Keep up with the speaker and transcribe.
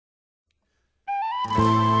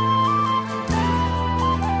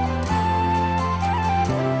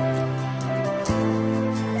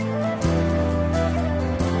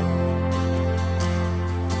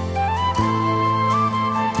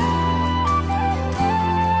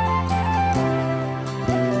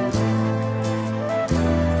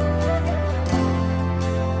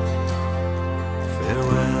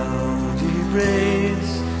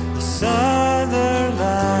Embrace the Sutherland,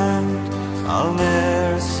 I'll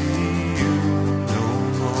ne'er see you no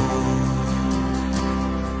more.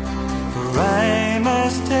 For I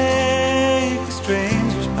must take a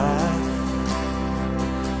stranger's path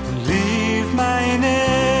and leave my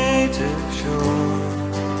native shore.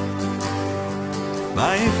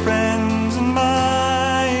 My friends and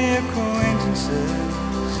my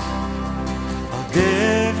acquaintances, I'll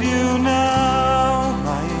give you now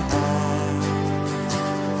my hand,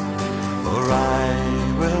 for I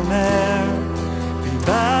will ne'er be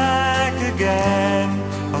back again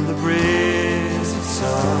on the breeze of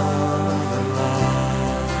Sutherland.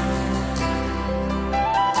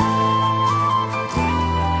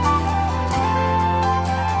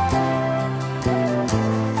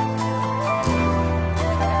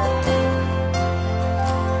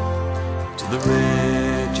 To the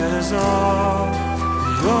ridges of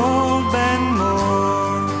the old Ben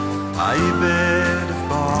Moor I bid a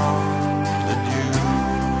fond adieu.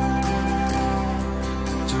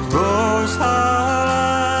 To Rose Hall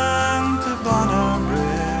and to Bonner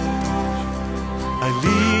Bridge I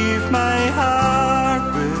leave my heart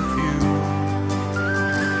with you.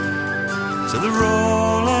 To the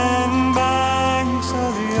rolling banks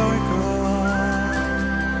of the Ochil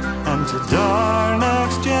and to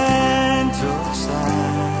Darnock's gentle side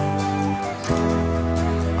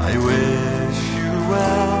I wish you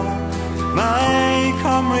well, my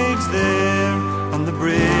comrades there on the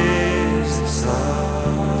breeze of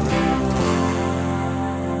Sutherland.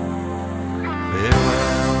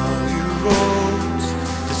 Farewell, you roads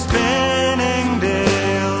to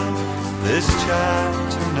Spinningdale, this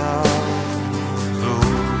chapter now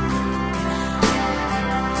closed.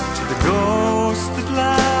 To the ghosts that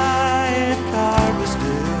lie at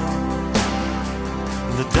Carbisdale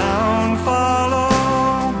and the downfall of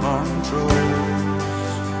Montrose,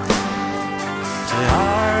 to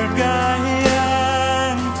Argyll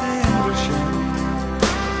and to Inversham,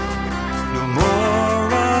 no more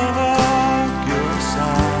I'll walk your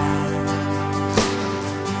sides,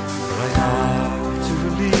 but I have to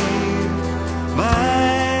leave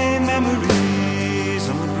my memories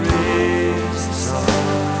on the breeze of Sutherland.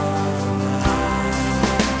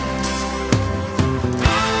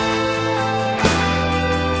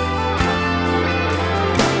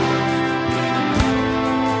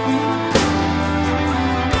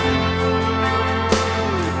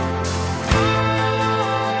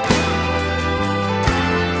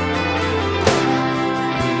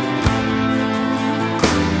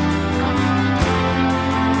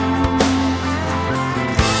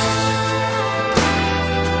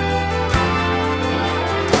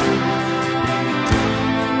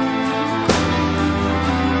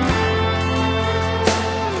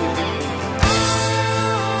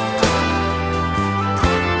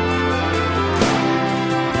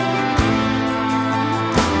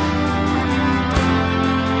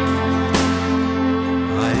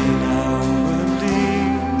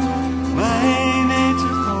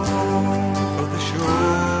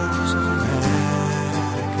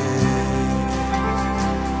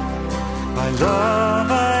 My love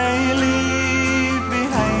I leave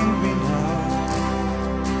behind me now,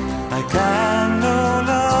 I can no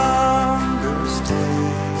longer stay.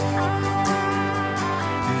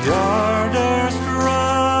 The orders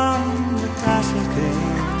from the castle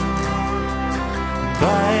came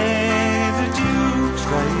by the Duke's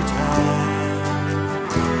right hand.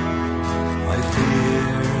 I fear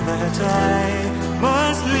that I